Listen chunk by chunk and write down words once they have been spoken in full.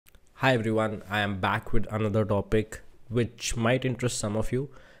Hi everyone, I am back with another topic which might interest some of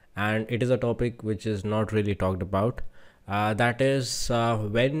you, and it is a topic which is not really talked about. That is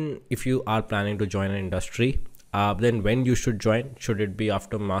when if you are planning to join an industry, then when you should join. Should it be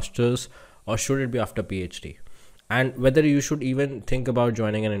after masters or should it be after PhD? And whether you should even think about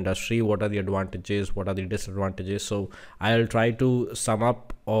joining an industry, what are the advantages, what are the disadvantages? So I'll try to sum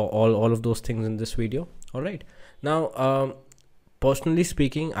up all of those things in this video. All right. Now, personally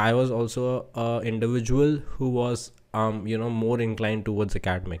speaking, I was also a individual who was more inclined towards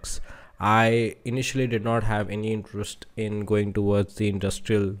academics. I initially did not have any interest in going towards the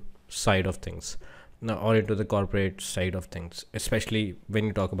industrial side of things, no, or into the corporate side of things, especially when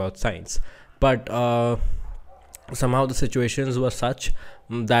you talk about science. But somehow the situations were such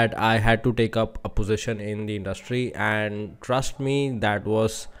that I had to take up a position in the industry, and trust me, that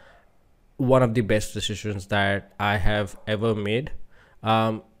was one of the best decisions that I have ever made,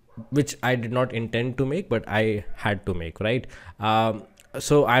 which I did not intend to make, but I had to make, right?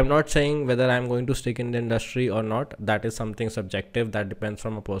 So I'm not saying whether I'm going to stick in the industry or not. That is something subjective that depends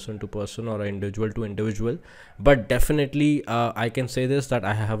from a person to person or an individual to individual. But definitely, I can say this, that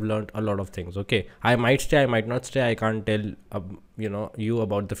I have learned a lot of things. Okay, I might stay, I might not stay. I can't tell you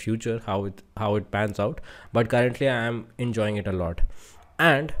about the future, how it pans out. But currently, I am enjoying it a lot.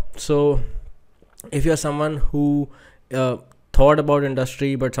 And so, if you're someone who thought about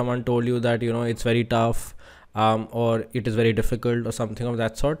industry, but someone told you that it's very tough, or it is very difficult or something of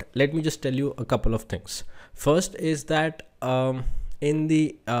that sort, let me just tell you a couple of things. First is that in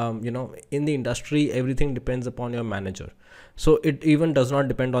the in the industry, everything depends upon your manager. So it even does not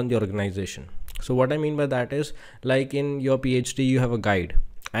depend on the organization. So what I mean by that is, like in your PhD, you have a guide,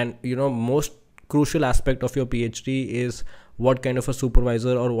 and most crucial aspect of your PhD is what kind of a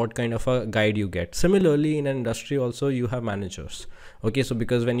supervisor or what kind of a guide you get. Similarly, in an industry also, you have managers. Okay, so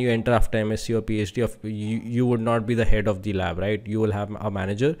because when you enter after MSc or PhD, you would not be the head of the lab, right? You will have a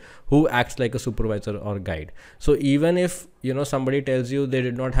manager who acts like a supervisor or guide. So even if somebody tells you they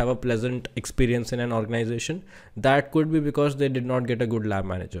did not have a pleasant experience in an organization, that could be because they did not get a good lab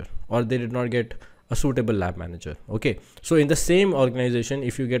manager, or they did not get a suitable lab manager. Okay, so in the same organization,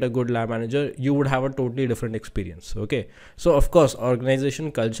 if you get a good lab manager, you would have a totally different experience. Okay, so of course, organization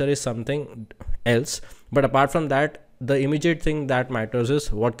culture is something else, but apart from that, the immediate thing that matters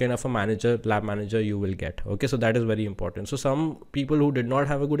is what kind of a lab manager you will get. Okay, so that is very important. So some people who did not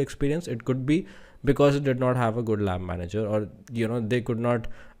have a good experience, it could be because it did not have a good lab manager, or they could not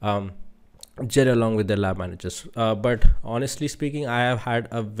gel along with their lab managers. But honestly speaking, I have had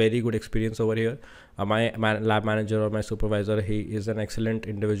a very good experience over here. My lab manager or my supervisor, he is an excellent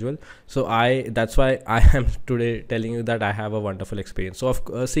individual. So that's why I am today telling you that I have a wonderful experience. So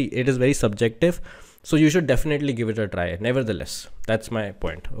see, it is very subjective, so you should definitely give it a try. Nevertheless, that's my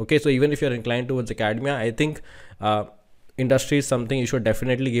point. Okay, so even if you're inclined towards academia, I think industry is something you should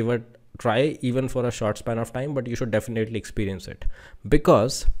definitely give a try, even for a short span of time, but you should definitely experience it,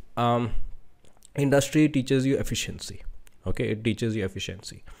 because industry teaches you efficiency. Okay, it teaches you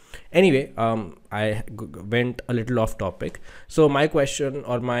efficiency. Anyway, I went a little off topic. So my question,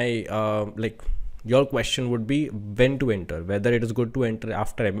 or my your question would be when to enter, whether it is good to enter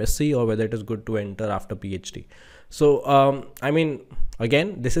after MSc or whether it is good to enter after PhD. So I mean,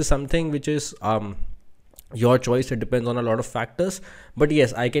 again, this is something which is your choice. It depends on a lot of factors, but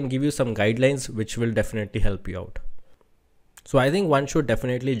yes, I can give you some guidelines which will definitely help you out. So I think one should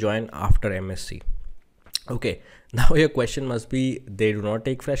definitely join after MSc. Okay, now your question must be, they do not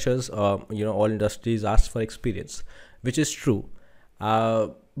take freshers. All industries ask for experience, which is true.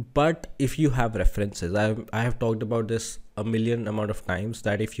 But if you have references, I have talked about this a million amount of times,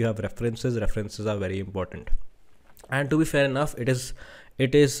 that if you have references are very important. And to be fair enough, it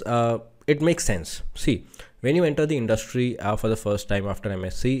makes sense. See, when you enter the industry for the first time after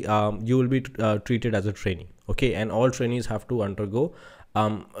MSc, you will be treated as a trainee. Okay, and all trainees have to undergo a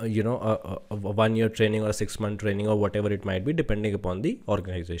 1 year training or a 6 month training, or whatever it might be, depending upon the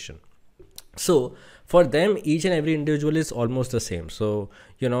organization. So for them, each and every individual is almost the same. So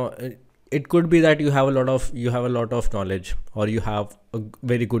it could be that you have a lot of knowledge, or you have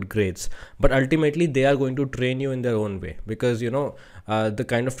very good grades, but ultimately they are going to train you in their own way, because the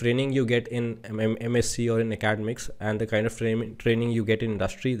kind of training you get in MSc or in academics, and the kind of training you get in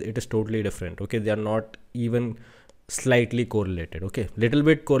industry, it is totally different. Okay, they are not even slightly correlated. Okay, little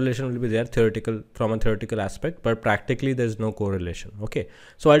bit correlation will be there, from a theoretical aspect, but practically there is no correlation. Okay,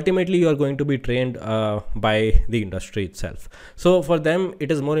 so ultimately you are going to be trained by the industry itself. So for them,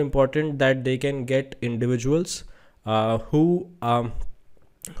 it is more important that they can get individuals who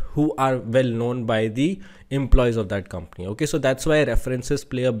who are well known by the employees of that company. Okay, so that's why references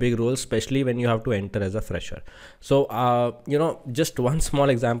play a big role, especially when you have to enter as a fresher. So just one small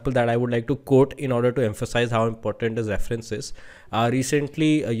example that I would like to quote in order to emphasize how important is references.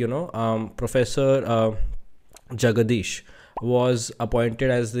 Recently, Professor Jagadish was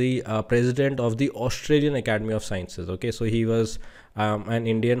appointed as the president of the Australian Academy of Sciences. Okay, so he was an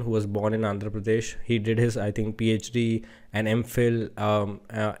Indian who was born in Andhra Pradesh. He did his, I think, PhD and MPhil,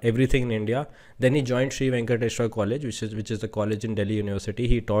 everything in India. Then he joined Sri Venkateswara College, which is a college in Delhi University.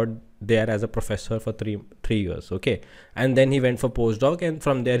 He taught there as a professor for three years. Okay, and then he went for postdoc, and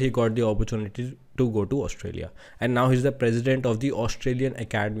from there he got the opportunity to go to Australia. And now he's the president of the Australian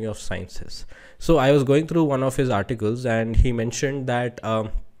Academy of Sciences. So I was going through one of his articles, and he mentioned that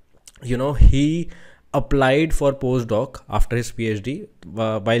he applied for postdoc after his PhD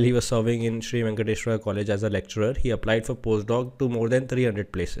while he was serving in Sri Venkateswara College as a lecturer. He applied for postdoc to more than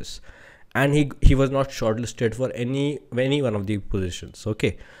 300 places, and he was not shortlisted for any one of the positions.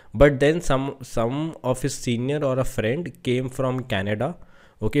 Okay, but then some of his senior or a friend came from Canada,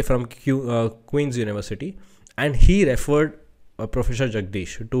 okay, from Queen's University, and he referred Professor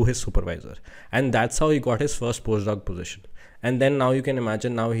Jagdish to his supervisor, and that's how he got his first postdoc position. And then now you can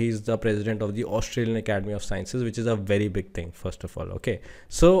imagine, now he's the president of the Australian Academy of Sciences, which is a very big thing, first of all. Okay,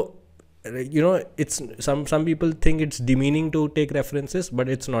 so it's some people think it's demeaning to take references, but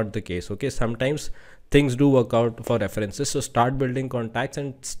it's not the case. Okay, sometimes things do work out for references. So start building contacts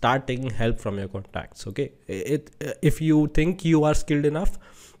and start taking help from your contacts. Okay, if you think you are skilled enough,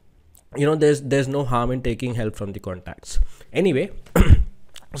 there's no harm in taking help from the contacts. Anyway,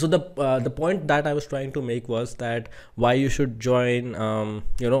 so the point that I was trying to make was that why you should join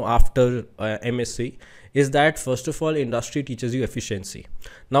after MSc is that, first of all, industry teaches you efficiency.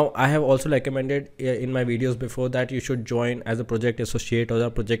 Now, I have also recommended in my videos before that you should join as a project associate or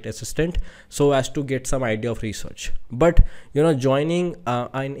a project assistant, so as to get some idea of research. But joining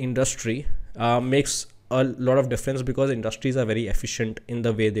an industry makes a lot of difference, because industries are very efficient in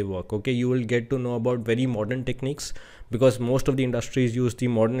the way they work. Okay, you will get to know about very modern techniques, because most of the industries use the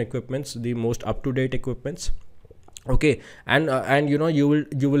modern equipments, the most up-to-date equipments. Okay, and you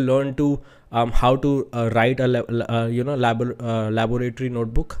will learn to how to write a laboratory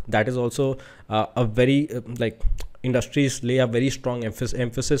notebook. That is also a very industries lay a very strong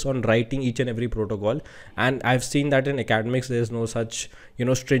emphasis on writing each and every protocol, and I've seen that in academics there is no such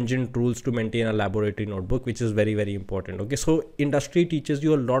stringent rules to maintain a laboratory notebook, which is very, very important. Okay, so industry teaches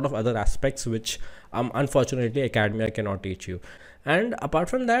you a lot of other aspects which unfortunately academia cannot teach you. And apart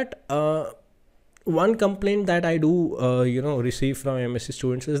from that, one complaint that I do receive from MSc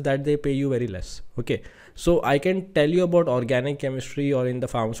students is that they pay you very less. Okay, so I can tell you about organic chemistry or in the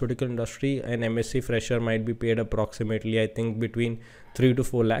pharmaceutical industry, an MSc fresher might be paid approximately, I think, between 3 to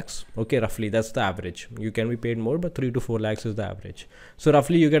 4 lakhs. Okay, roughly that's the average. You can be paid more, but 3 to 4 lakhs is the average. So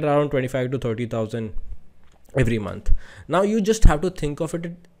roughly you get around 25 to 30,000 every month. Now you just have to think of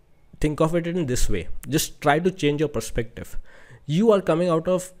it in this way. Just try to change your perspective. You are coming out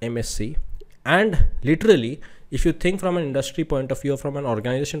of MSc, and literally, if you think from an industry point of view or from an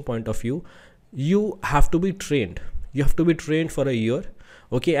organization point of view, you have to be trained. You have to be trained for a year.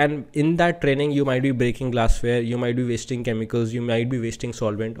 Okay, and in that training, you might be breaking glassware, you might be wasting chemicals, you might be wasting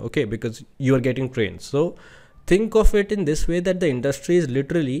solvent. Okay, because you are getting trained. So think of it in this way, that the industry is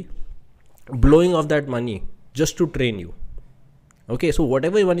literally blowing off that money just to train you. Okay, so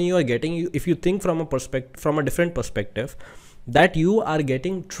whatever money you are getting, if you think from a different perspective, that you are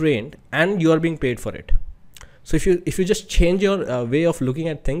getting trained and you are being paid for it. So if you just change your way of looking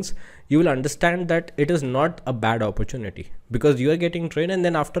at things, you will understand that it is not a bad opportunity, because you are getting trained, and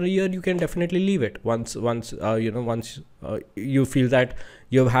then after a year you can definitely leave it once you feel that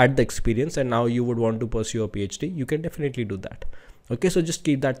you have had the experience and now you would want to pursue a PhD. You can definitely do that. Okay, so just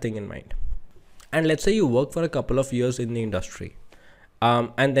keep that thing in mind. And let's say you work for a couple of years in the industry,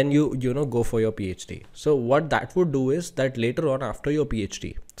 and then you go for your PhD. So what that would do is that later on, after your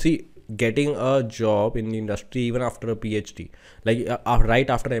PhD, see, getting a job in the industry even after a PhD, like right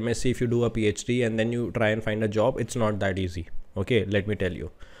after MSc, if you do a PhD and then you try and find a job, it's not that easy. Okay, let me tell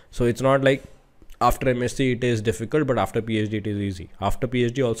you. So it's not like after MSc it is difficult, but after PhD it is easy. After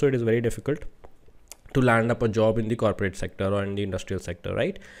PhD also it is very difficult to land up a job in the corporate sector or in the industrial sector,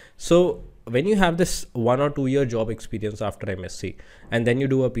 right? So when you have this 1 or 2 year job experience after MSc and then you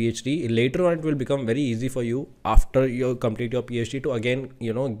do a PhD, later on it will become very easy for you after you complete your PhD to again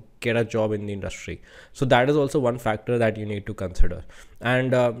get a job in the industry. So that is also one factor that you need to consider.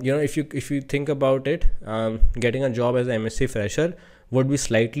 And if you think about it, getting a job as an MSc fresher would be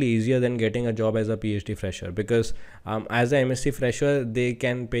slightly easier than getting a job as a PhD fresher, because as a MSc fresher they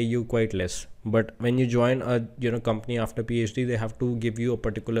can pay you quite less. But when you join a company after PhD, they have to give you a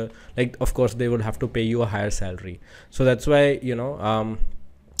particular, like, of course they would have to pay you a higher salary. So that's why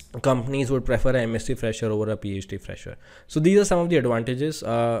companies would prefer a MSc fresher over a PhD fresher. So these are some of the advantages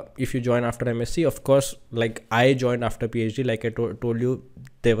if you join after MSc. Of course, like I joined after PhD, like I told you,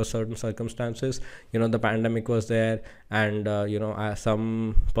 there were certain circumstances, the pandemic was there, and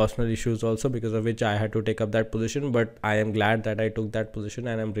some personal issues also, because of which I had to take up that position. But I am glad that I took that position,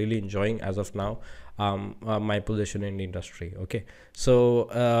 and I'm really enjoying as of now my position in the industry. Okay,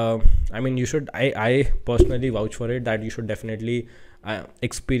 so I mean, you should, I personally vouch for it, that you should definitely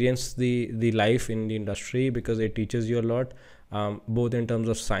experience the life in the industry, because it teaches you a lot, both in terms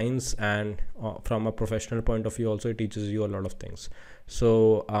of science and from a professional point of view also. It teaches you a lot of things.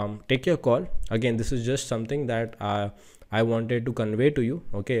 So take your call. Again, this is just something that I wanted to convey to you.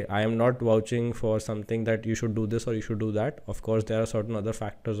 Okay, I am not vouching for something that you should do this or you should do that. Of course, there are certain other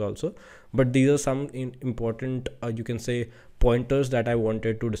factors also, but these are some important you can say pointers that I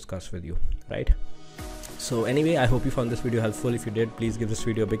wanted to discuss with you, right? So anyway, I hope you found this video helpful. If you did, please give this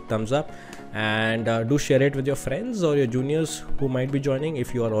video a big thumbs up, and do share it with your friends or your juniors who might be joining.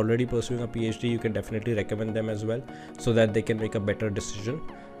 If you are already pursuing a PhD, you can definitely recommend them as well, so that they can make a better decision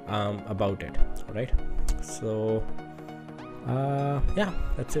about it. All right, so yeah,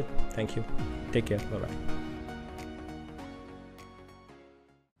 that's it. Thank you. Take care. Bye bye.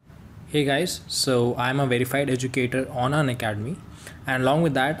 Hey guys, so I'm a verified educator on Unacademy, and along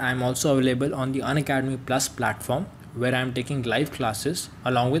with that I'm also available on the Unacademy Plus platform, where I'm taking live classes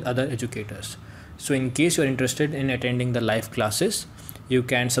along with other educators. So in case you're interested in attending the live classes, you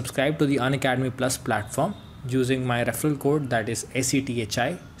can subscribe to the Unacademy Plus platform using my referral code, that is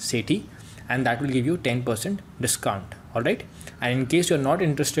SETHI, and that will give you 10% discount. Alright, and in case you're not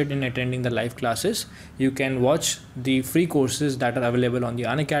interested in attending the live classes, you can watch the free courses that are available on the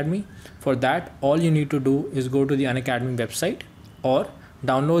Unacademy. For that, all you need to do is go to the Unacademy website or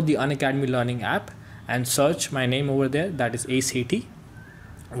download the Unacademy Learning app and search my name over there, that is SETHI.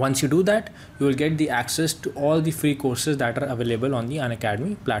 Once you do that, you will get the access to all the free courses that are available on the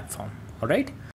Unacademy platform. Alright.